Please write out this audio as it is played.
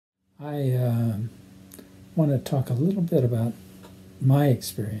I want to talk a little bit about my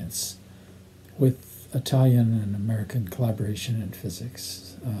experience with Italian and American collaboration in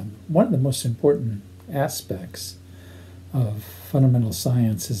physics. One of the most important aspects of fundamental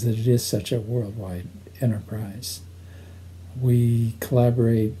science is that it is such a worldwide enterprise. We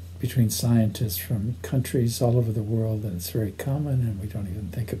collaborate between scientists from countries all over the world, and it's very common, and we don't even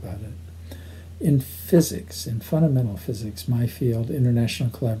think about it. In physics, in fundamental physics, my field,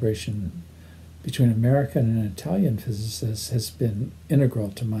 international collaboration between American and Italian physicists has been integral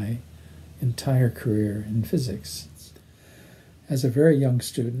to my entire career in physics. As a very young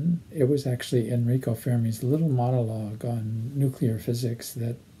student, it was actually Enrico Fermi's little monologue on nuclear physics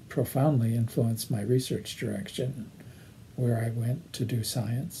that profoundly influenced my research direction, where I went to do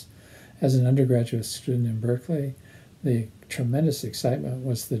science. As an undergraduate student in Berkeley, the tremendous excitement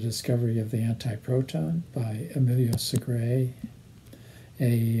was the discovery of the antiproton by Emilio Segre,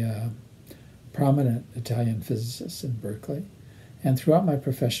 a prominent Italian physicist in Berkeley. And throughout my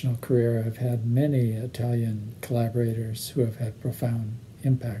professional career, I've had many Italian collaborators who have had profound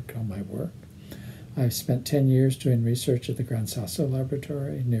impact on my work. I've spent 10 years doing research at the Gran Sasso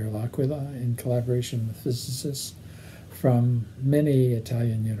Laboratory near L'Aquila in collaboration with physicists from many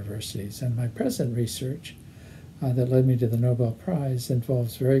Italian universities. And my present research that led me to the Nobel Prize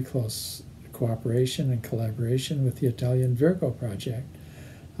involves very close cooperation and collaboration with the Italian Virgo project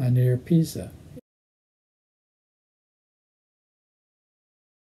near Pisa.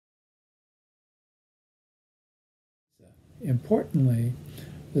 Importantly,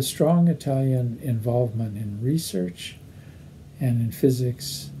 the strong Italian involvement in research and in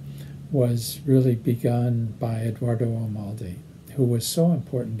physics was really begun by Edoardo Amaldi, who was so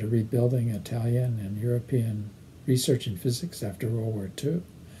important to rebuilding Italian and European research in physics after World War II,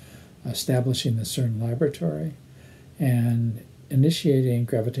 establishing the CERN laboratory, and initiating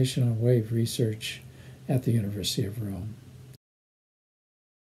gravitational wave research at the University of Rome.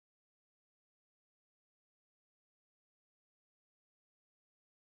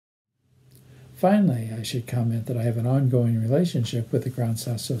 Finally, I should comment that I have an ongoing relationship with the Gran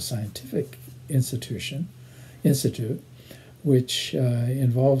Sasso Scientific Institute, which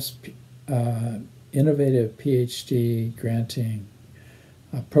involves innovative PhD granting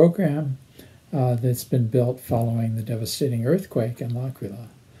program that's been built following the devastating earthquake in L'Aquila.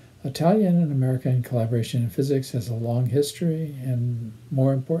 Italian and American collaboration in physics has a long history and,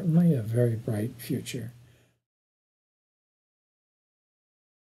 more importantly, a very bright future.